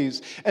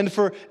Holies. And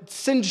for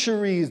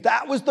centuries,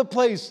 that was the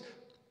place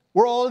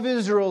where all of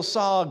Israel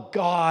saw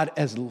God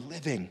as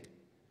living.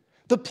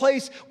 The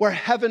place where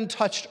heaven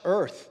touched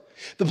earth.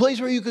 The place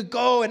where you could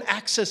go and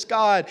access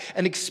God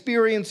and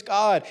experience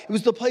God. It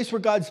was the place where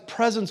God's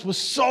presence was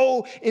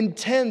so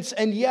intense,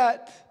 and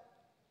yet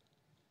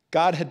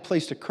God had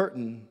placed a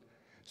curtain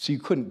so you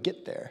couldn't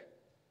get there.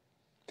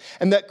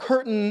 And that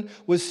curtain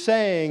was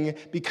saying,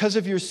 because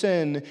of your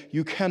sin,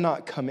 you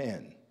cannot come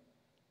in.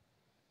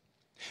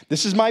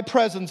 This is my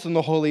presence in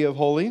the Holy of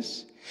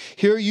Holies.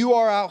 Here you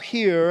are out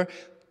here,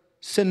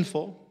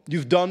 sinful.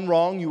 You've done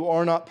wrong. You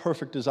are not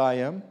perfect as I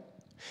am.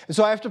 And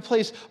so I have to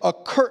place a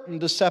curtain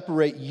to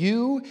separate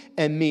you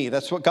and me.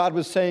 That's what God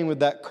was saying with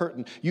that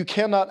curtain. You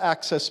cannot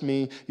access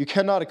me. You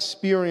cannot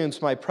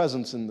experience my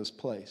presence in this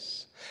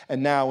place.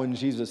 And now when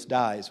Jesus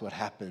dies, what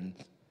happened?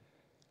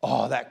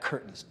 Oh, that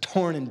curtain is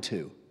torn in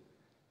two.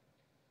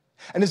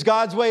 And it's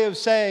God's way of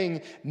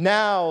saying,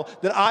 now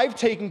that I've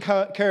taken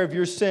care of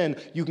your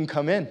sin, you can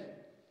come in.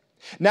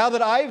 Now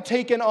that I've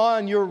taken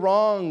on your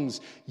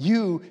wrongs,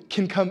 you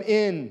can come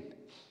in.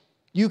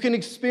 You can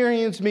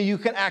experience me, you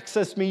can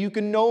access me, you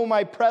can know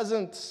my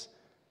presence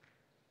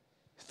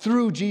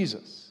through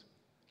Jesus.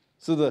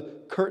 So the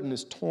curtain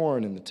is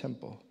torn in the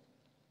temple.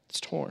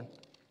 It's torn.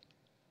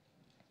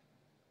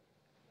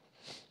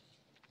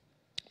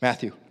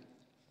 Matthew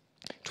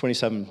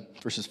 27,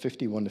 verses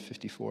 51 to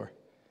 54.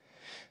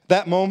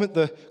 That moment,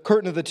 the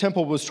curtain of the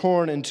temple was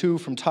torn in two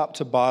from top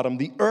to bottom.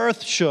 The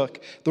earth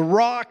shook, the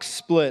rocks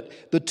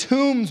split, the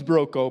tombs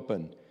broke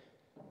open.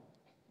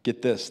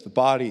 Get this, the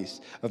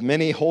bodies of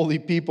many holy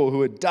people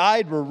who had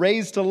died were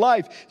raised to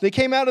life. They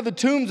came out of the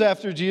tombs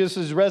after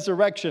Jesus'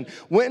 resurrection,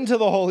 went into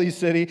the holy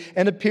city,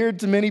 and appeared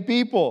to many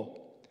people.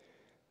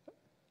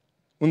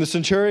 When the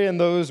centurion and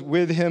those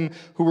with him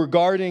who were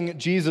guarding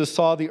Jesus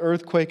saw the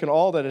earthquake and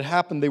all that had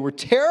happened, they were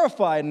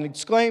terrified and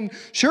exclaimed,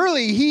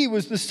 "Surely he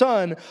was the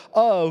Son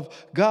of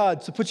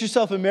God." So put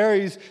yourself in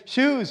Mary's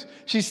shoes.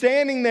 She's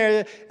standing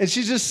there and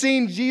she's just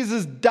seen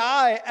Jesus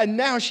die, and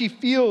now she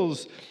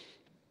feels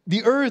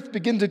the earth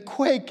begin to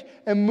quake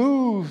and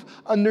move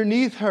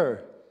underneath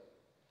her.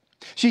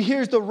 She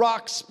hears the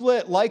rocks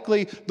split,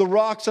 likely the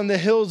rocks on the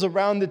hills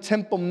around the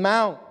Temple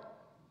Mount.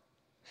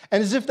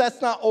 And as if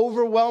that's not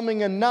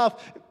overwhelming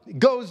enough, it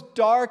goes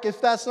dark. If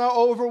that's not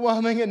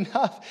overwhelming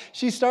enough,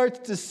 she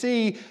starts to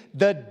see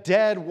the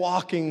dead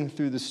walking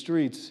through the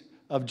streets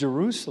of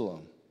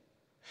Jerusalem.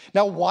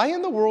 Now, why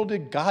in the world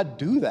did God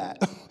do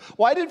that?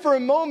 Why did for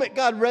a moment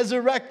God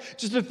resurrect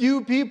just a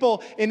few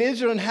people in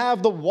Israel and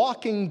have the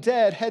walking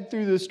dead head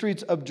through the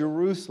streets of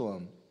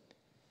Jerusalem?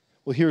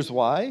 Well, here's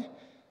why.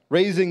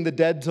 Raising the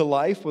dead to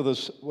life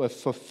was a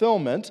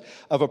fulfillment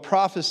of a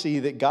prophecy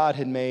that God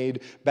had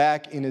made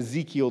back in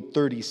Ezekiel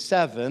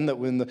 37, that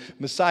when the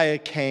Messiah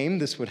came,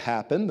 this would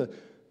happen, the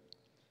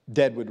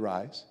dead would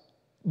rise.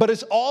 But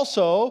it's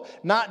also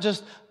not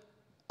just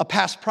a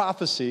past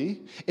prophecy,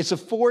 it's a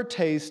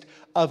foretaste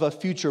of a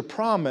future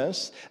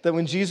promise that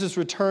when Jesus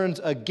returns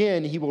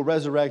again, he will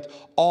resurrect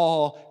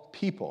all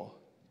people.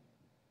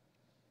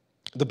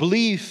 The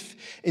belief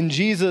in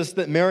Jesus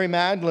that Mary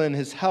Magdalene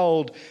has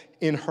held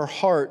in her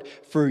heart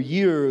for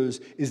years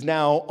is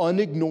now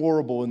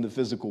unignorable in the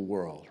physical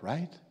world,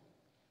 right?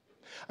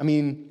 I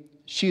mean,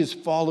 she has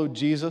followed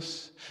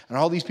Jesus, and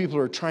all these people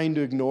are trying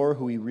to ignore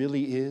who he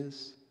really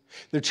is.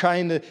 They're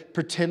trying to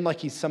pretend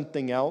like he's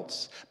something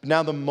else. But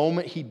now the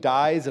moment he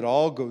dies, it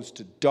all goes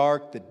to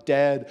dark. The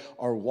dead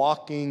are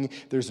walking.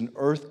 There's an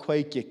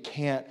earthquake. You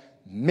can't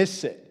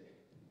miss it.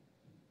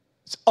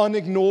 It's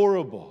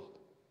unignorable.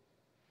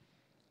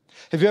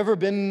 Have you ever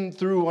been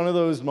through one of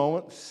those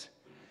moments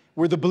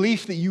where the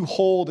belief that you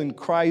hold in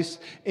Christ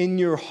in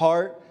your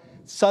heart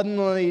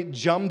suddenly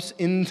jumps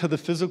into the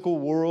physical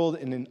world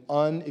in an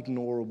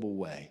unignorable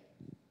way?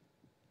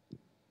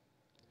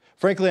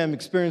 Frankly, I'm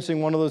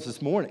experiencing one of those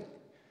this morning.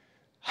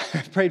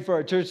 I've prayed for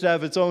our church to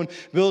have its own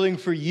building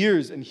for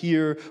years, and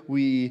here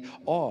we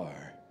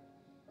are.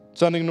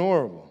 It's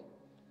unignorable.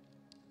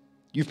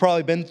 You've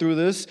probably been through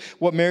this.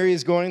 What Mary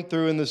is going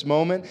through in this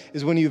moment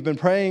is when you've been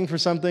praying for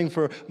something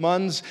for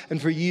months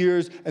and for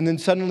years, and then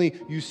suddenly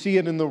you see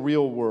it in the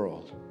real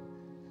world.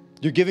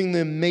 You're giving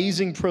the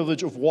amazing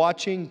privilege of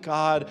watching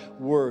God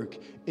work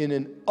in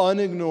an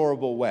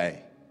unignorable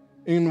way,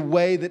 in a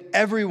way that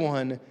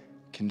everyone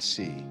can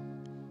see.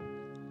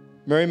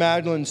 Mary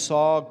Magdalene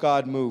saw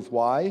God move.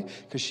 Why?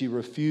 Because she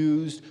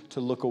refused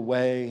to look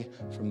away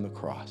from the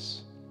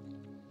cross.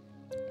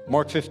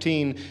 Mark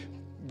 15,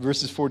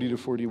 verses 40 to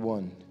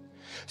 41.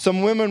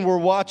 Some women were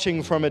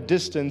watching from a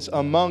distance.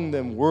 Among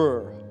them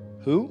were,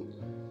 who?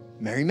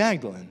 Mary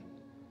Magdalene.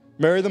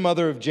 Mary, the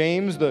mother of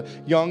James, the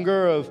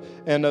younger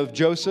and of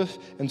Joseph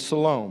and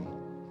Salome.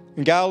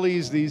 In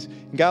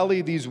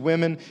Galilee, these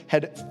women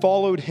had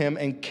followed him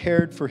and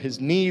cared for his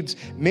needs.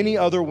 Many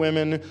other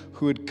women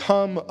who had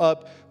come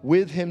up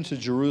with him to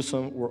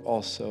Jerusalem were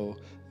also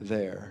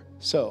there.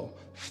 So,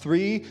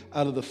 3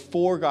 out of the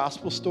 4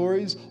 gospel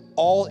stories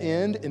all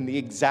end in the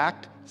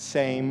exact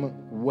same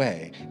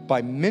way,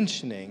 by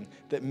mentioning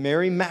that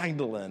Mary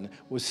Magdalene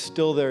was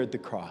still there at the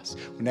cross.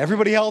 When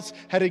everybody else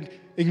had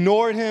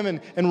ignored him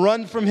and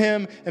run from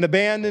him and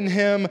abandoned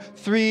him,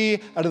 3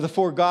 out of the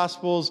 4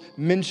 Gospels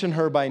mention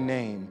her by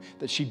name,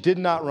 that she did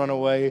not run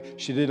away,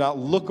 she did not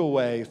look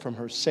away from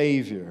her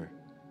Savior.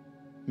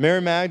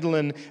 Mary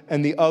Magdalene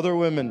and the other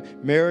women,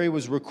 Mary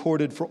was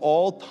recorded for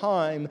all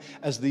time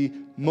as the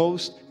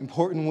most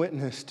important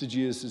witness to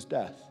Jesus'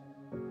 death.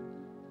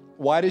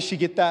 Why does she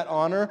get that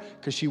honor?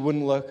 Because she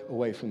wouldn't look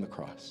away from the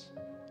cross.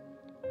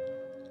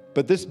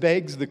 But this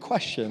begs the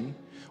question,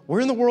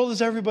 where in the world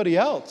is everybody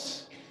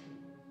else?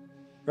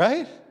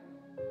 Right?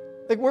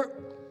 Like,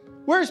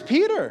 where's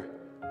Peter?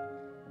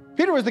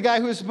 Peter was the guy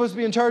who was supposed to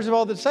be in charge of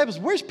all the disciples.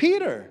 Where's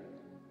Peter?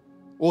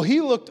 Well,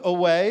 he looked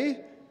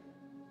away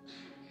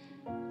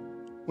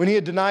when he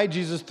had denied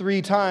Jesus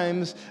 3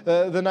 times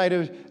the night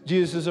of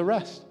Jesus'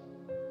 arrest.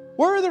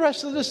 Where are the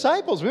rest of the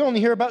disciples? We only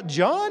hear about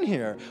John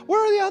here.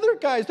 Where are the other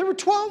guys? There were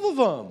 12 of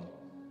them.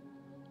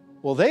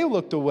 Well, they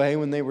looked away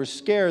when they were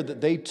scared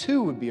that they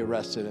too would be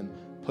arrested and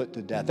put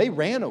to death. They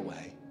ran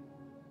away.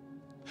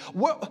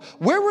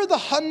 Where were the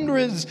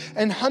hundreds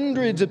and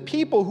hundreds of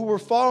people who were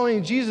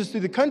following Jesus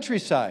through the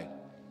countryside?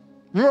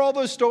 Remember all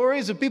those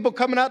stories of people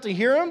coming out to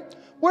hear him?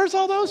 Where's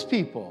all those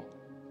people?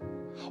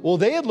 Well,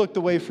 they had looked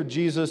away for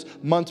Jesus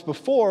months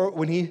before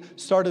when he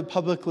started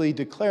publicly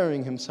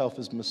declaring himself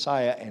as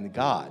Messiah and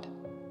God.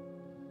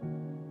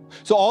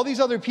 So all these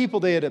other people,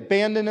 they had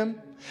abandoned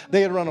him.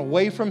 They had run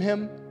away from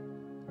him.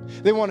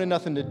 They wanted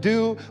nothing to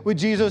do with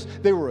Jesus.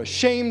 They were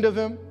ashamed of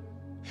him.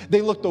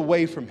 They looked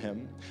away from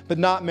him, but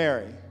not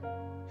Mary.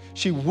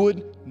 She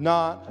would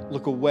not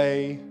look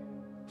away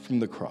from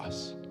the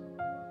cross.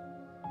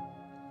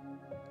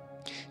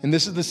 And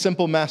this is the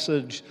simple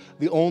message,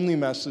 the only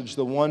message,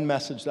 the one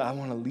message that I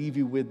want to leave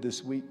you with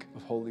this week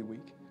of Holy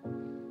Week.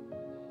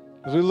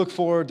 As we look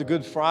forward to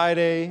Good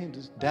Friday,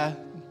 just death,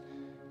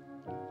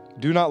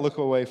 do not look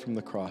away from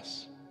the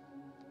cross.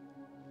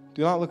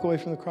 Do not look away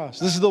from the cross.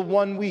 This is the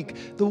one week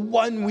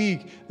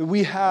that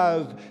we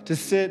have to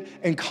sit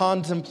and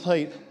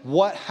contemplate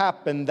what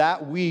happened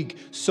that week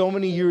so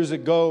many years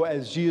ago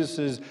as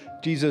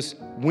Jesus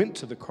went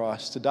to the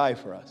cross to die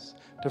for us,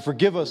 to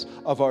forgive us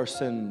of our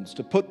sins,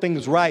 to put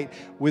things right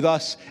with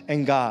us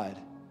and God.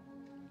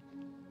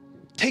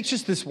 Take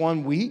just this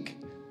 1 week.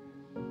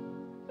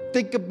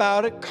 Think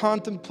about it,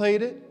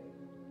 contemplate it.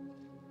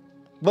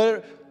 Let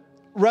it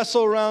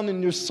wrestle around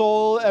in your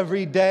soul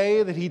every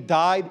day that he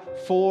died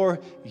for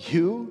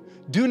you.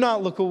 Do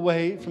not look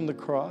away from the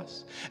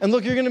cross. And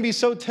look, you're going to be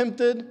so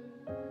tempted.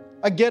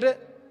 I get it.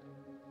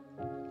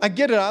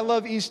 I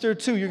love Easter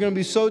too. You're going to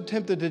be so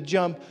tempted to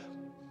jump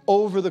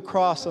over the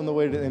cross on the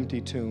way to the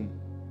empty tomb,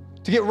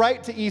 to get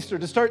right to Easter,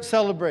 to start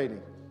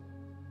celebrating.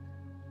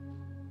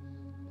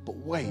 But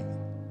wait.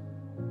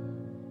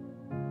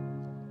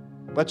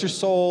 Let your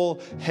soul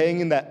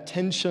hang in that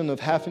tension of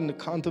having to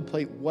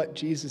contemplate what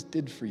Jesus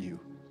did for you,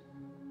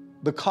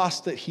 the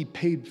cost that he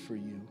paid for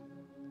you,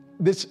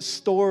 this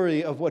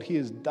story of what he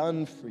has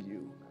done for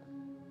you.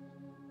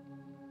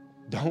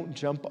 Don't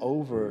jump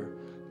over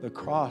the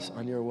cross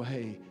on your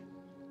way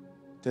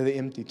to the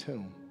empty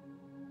tomb.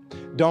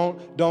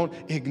 Don't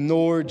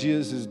ignore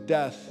Jesus'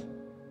 death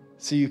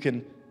so you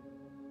can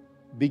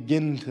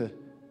begin to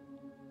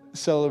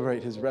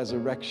celebrate his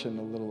resurrection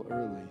a little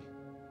early.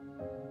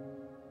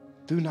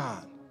 Do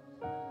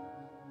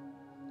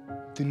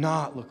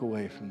not look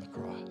away from the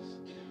cross.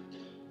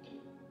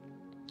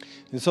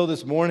 And so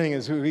this morning,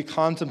 as we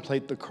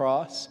contemplate the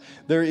cross,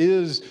 there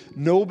is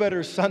no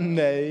better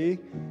Sunday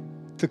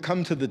to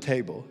come to the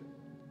table,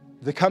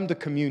 to come to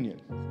communion.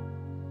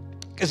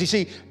 Because you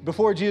see,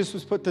 before Jesus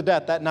was put to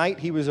death, that night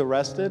he was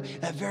arrested,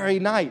 that very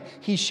night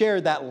he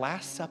shared that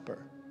Last Supper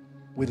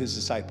with his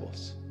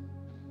disciples.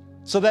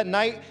 So that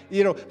night,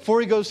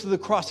 before he goes to the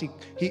cross, he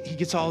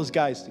gets all his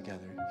guys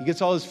together. He gets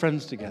all his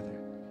friends together.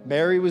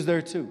 Mary was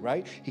there too,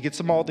 right? He gets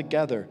them all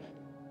together.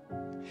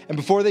 And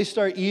before they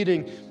start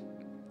eating,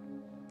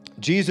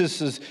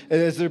 Jesus,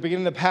 as they're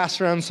beginning to pass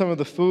around some of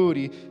the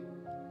food,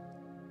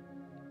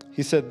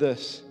 he said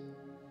this.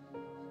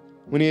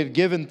 When he had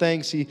given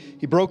thanks, he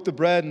broke the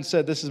bread and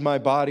said, "This is my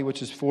body,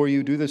 which is for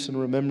you. Do this in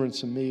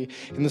remembrance of me."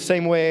 In the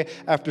same way,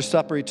 after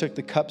supper, he took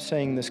the cup,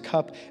 saying, "This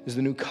cup is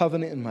the new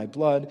covenant in my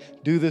blood.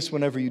 Do this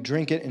whenever you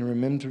drink it in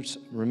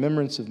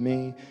remembrance of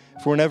me.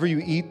 For whenever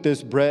you eat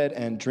this bread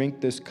and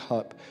drink this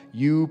cup,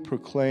 you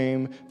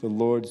proclaim the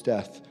Lord's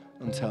death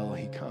until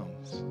he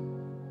comes."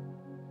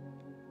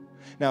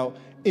 Now,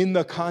 in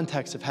the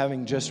context of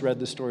having just read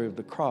the story of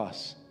the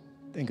cross,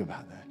 think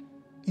about that.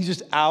 He's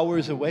just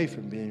hours away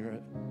from being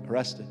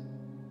arrested.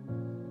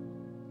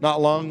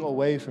 Not long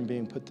away from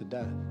being put to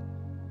death.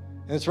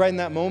 And it's right in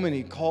that moment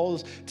he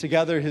calls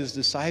together his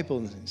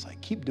disciples and he's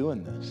like, keep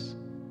doing this.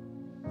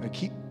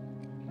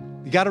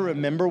 You got to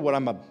remember what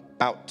I'm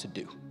about to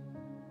do.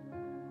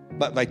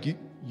 But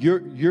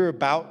you're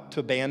about to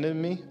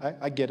abandon me.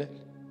 I get it.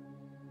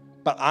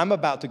 But I'm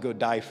about to go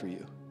die for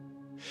you.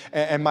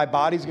 And my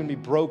body's going to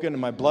be broken and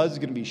my blood's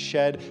going to be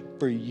shed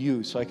for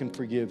you so I can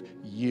forgive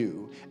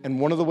you. And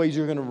one of the ways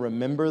you're going to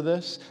remember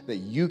this, that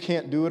you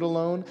can't do it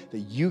alone, that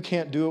you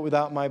can't do it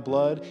without my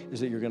blood, is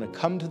that you're going to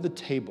come to the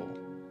table.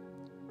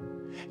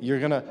 You're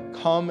going to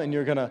come and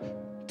you're going to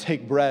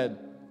take bread.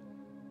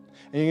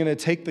 And you're going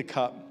to take the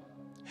cup.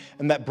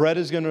 And that bread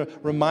is going to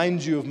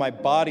remind you of my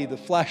body, the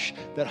flesh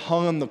that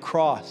hung on the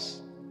cross.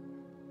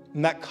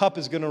 And that cup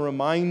is going to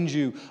remind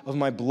you of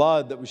my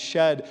blood that was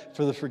shed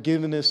for the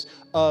forgiveness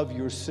of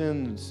your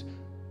sins,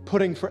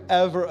 putting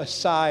forever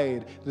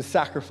aside the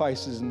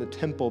sacrifices in the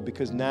temple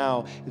because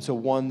now it's a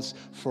once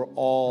for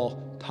all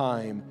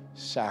time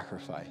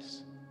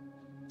sacrifice.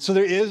 So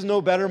there is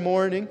no better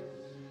morning.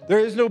 There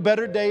is no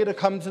better day to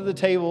come to the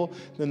table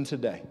than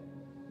today.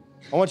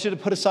 I want you to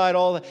put aside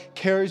all the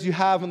cares you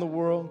have in the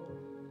world.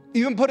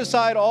 Even put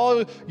aside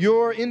all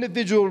your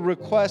individual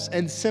requests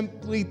and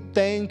simply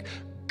thank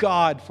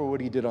God for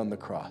what he did on the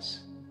cross.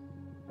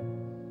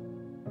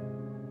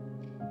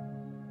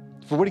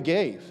 For what he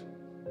gave.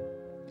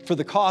 For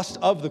the cost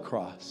of the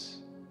cross.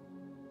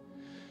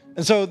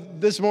 And so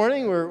this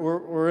morning,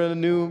 we're in a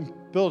new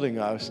building,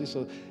 obviously.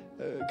 So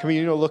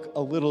communion will look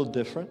a little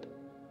different.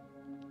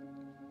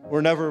 We're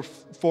never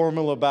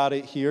formal about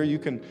it here. You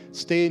can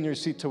stay in your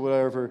seat to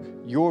whatever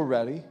you're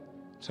ready.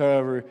 To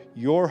whatever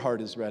your heart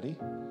is ready.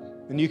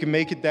 And you can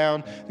make it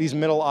down these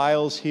middle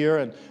aisles here.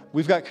 And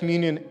we've got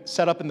communion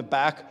set up in the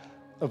back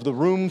of the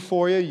room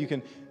for you. You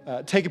can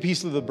take a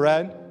piece of the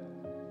bread.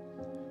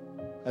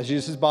 as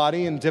Jesus'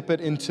 body and dip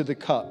it into the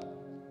cup.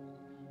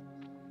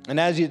 And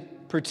as you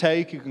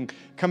partake, you can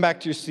come back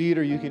to your seat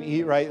or you can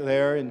eat right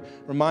there and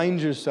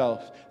remind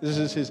yourself, this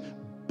is his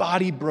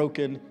body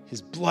broken,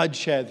 his blood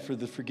shed for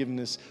the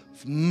forgiveness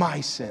of my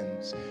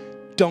sins.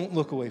 Don't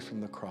look away from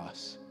the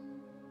cross.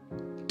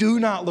 Do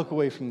not look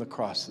away from the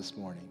cross this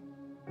morning.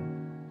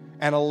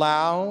 And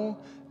allow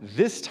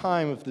this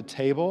time of the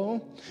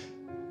table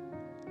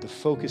to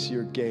focus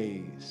your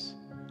gaze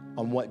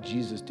on what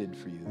Jesus did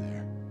for you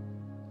there.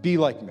 Be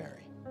like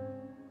Mary.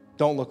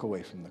 Don't look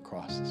away from the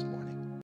cross this morning.